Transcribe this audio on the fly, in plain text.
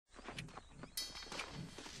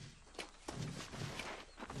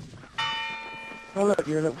Oh look,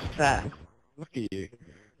 you're a little Seth. Look at you.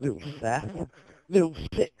 Little Seth. Little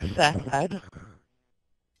sick Seth head.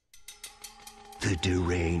 The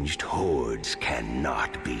deranged hordes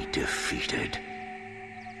cannot be defeated.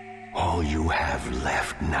 All you have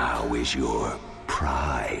left now is your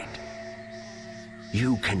pride.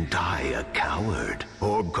 You can die a coward,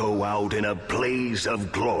 or go out in a blaze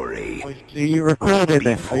of glory. Oh, so you recorded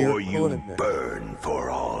this? Before you burn for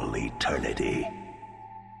all eternity.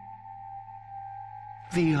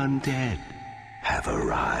 The undead have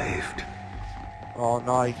arrived. Oh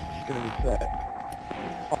nice, it's gonna be sick.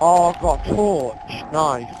 Oh, I've got a torch.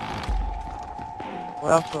 Nice.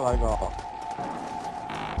 What else have I got?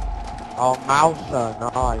 Oh, Mouser.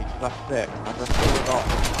 Nice. That's sick. And then still got...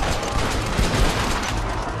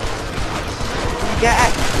 You get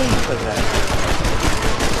XP for this.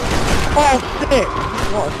 Oh, sick.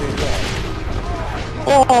 What do you get?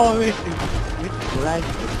 Oh, this is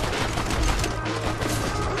legend.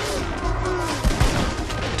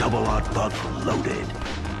 Double odd buck loaded.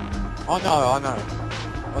 I know.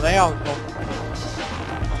 Well, they are zombies.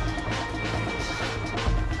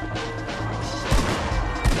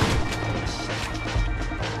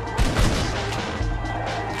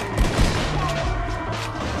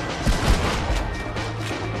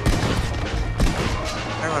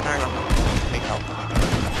 Hang on. Take help.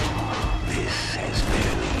 This has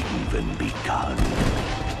barely even begun.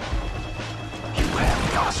 You have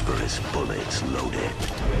phosphorus bullets loaded.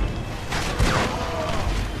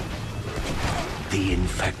 The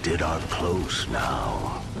infected are close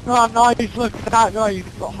now. Oh, nice, look at that guy, he's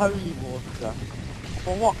got holy water.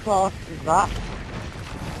 Well, what class is that?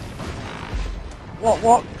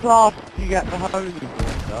 What class do you get the holy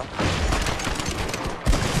water?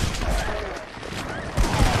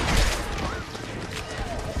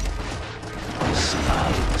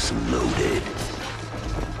 Slugs loaded.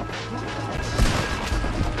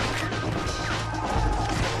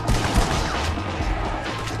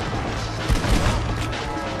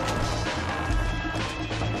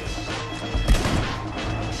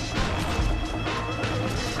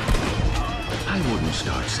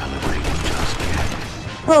 Start celebrating just yet.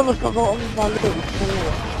 Oh look, I got all my little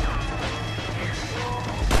torch.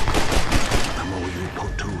 The more you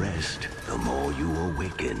put to rest, the more you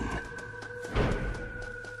awaken.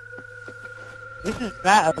 This is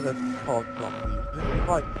better than COD zombies. This is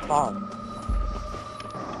like fun.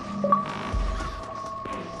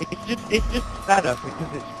 It's just better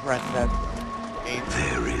because it's rendered.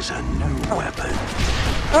 There is a new weapon.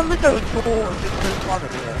 Oh look at the torch, it's in front of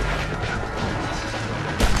you.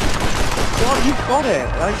 Oh, you've got it!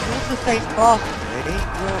 Like, you're the same class as me.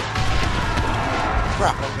 You're...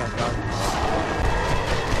 Crap, I'm getting done.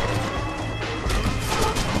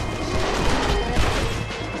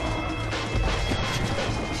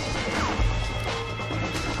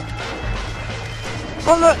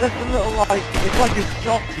 Oh look, there's a little like... It's like a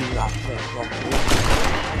jockey that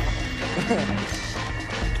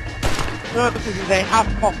No, because they have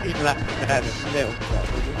copied left there, there's a little bit,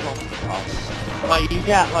 there's a zombie class. Like, you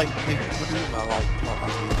get, like, this rumor, like,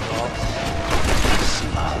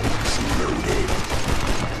 slugs loaded.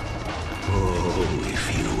 Oh, if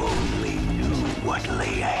you only knew what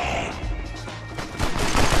lay ahead.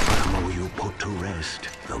 The more you put to rest,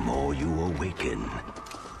 the more you awaken.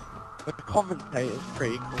 But the commentator's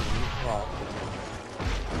pretty cool as well.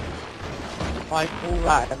 Like, all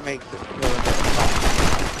that, it makes it feel a bit fun.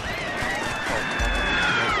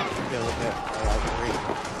 Makes it feel a bit, like, real.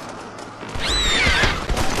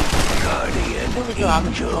 Guardian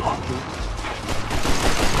Angel.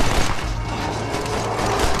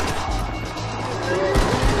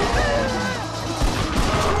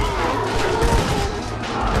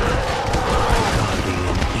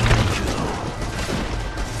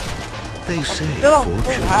 They say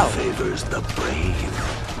fortune favors the brave.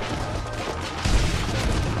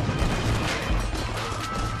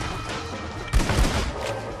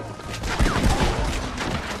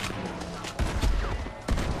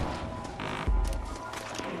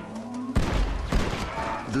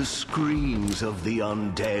 The screams of the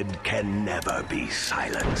undead can never be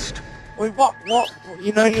silenced. Wait, what?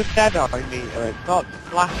 You know your dead eye meter, it starts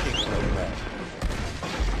flashing a little bit.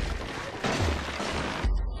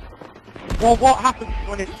 Well, what happens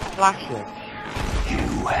when it's flashing?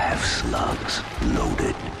 You have slugs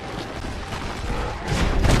loaded.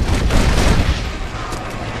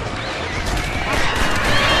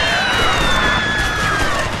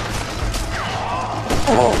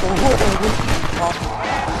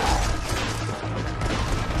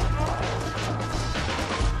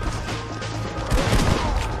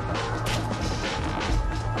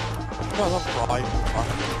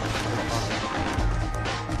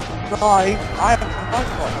 I haven't got it.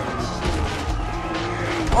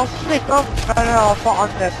 Oh shit, no, I've got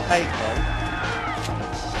Undead paper.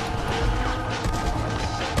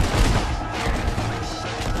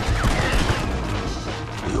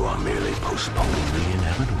 You are merely postponing the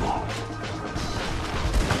inevitable.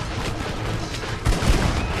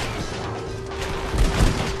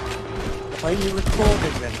 Are you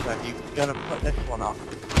recording this then? You're gonna put this one up?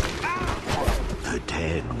 The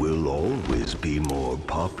dead will always be more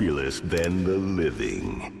populous than the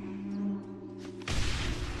living.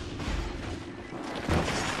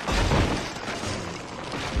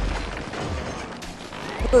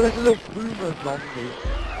 Look, there's a little boomer zombie.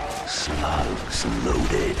 Slugs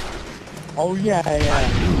loaded. Oh yeah, A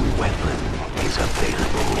new weapon is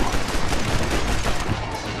available.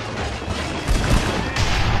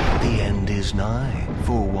 The end is nigh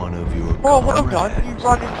for one of your Oh, well comrades. done. You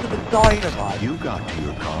run into the dynamite. You got to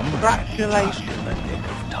your comrade Congratulations. just in the nick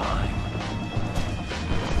of time.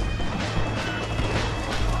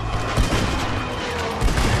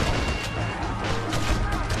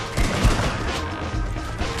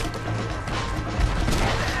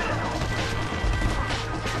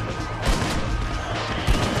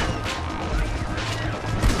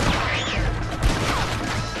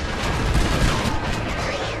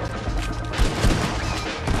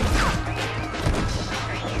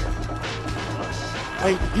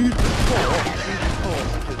 Wait, use the torch.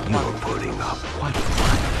 You're putting up quite a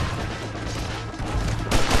fight.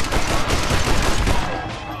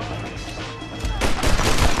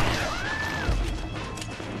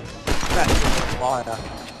 That's fire.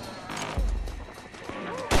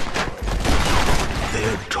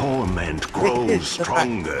 Their torment grows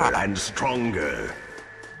stronger and stronger.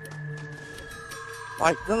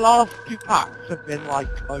 Like, the last two packs have been, like,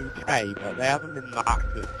 okay, but they haven't been that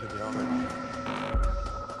good, to be honest.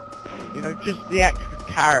 You know, just the extra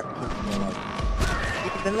characters were, like...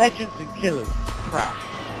 Even the Legends and Killers crap.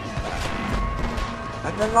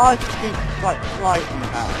 And the live stream's, like, slightly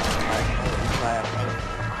better, like, multiplayer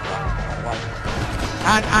like,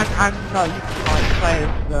 and, no, you can, like, play as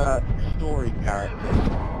the story characters.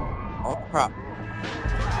 Oh, crap.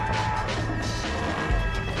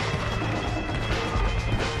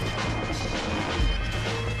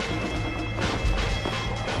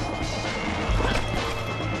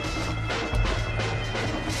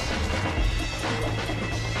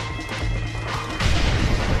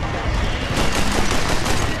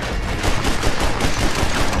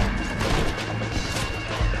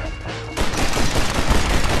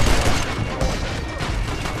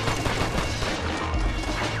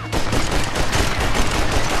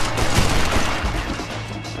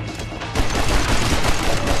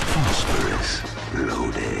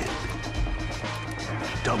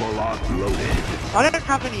 Double lock loaded. I don't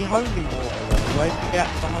have any holy water though. Where do you get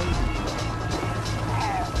the holy water?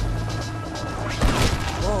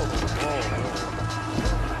 Whoa, whoa,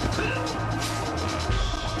 whoa.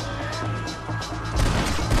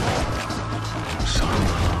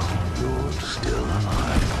 Somehow you're still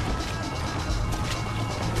alive.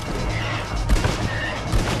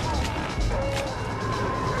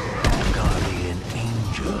 Guardian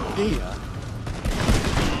angel. Dear.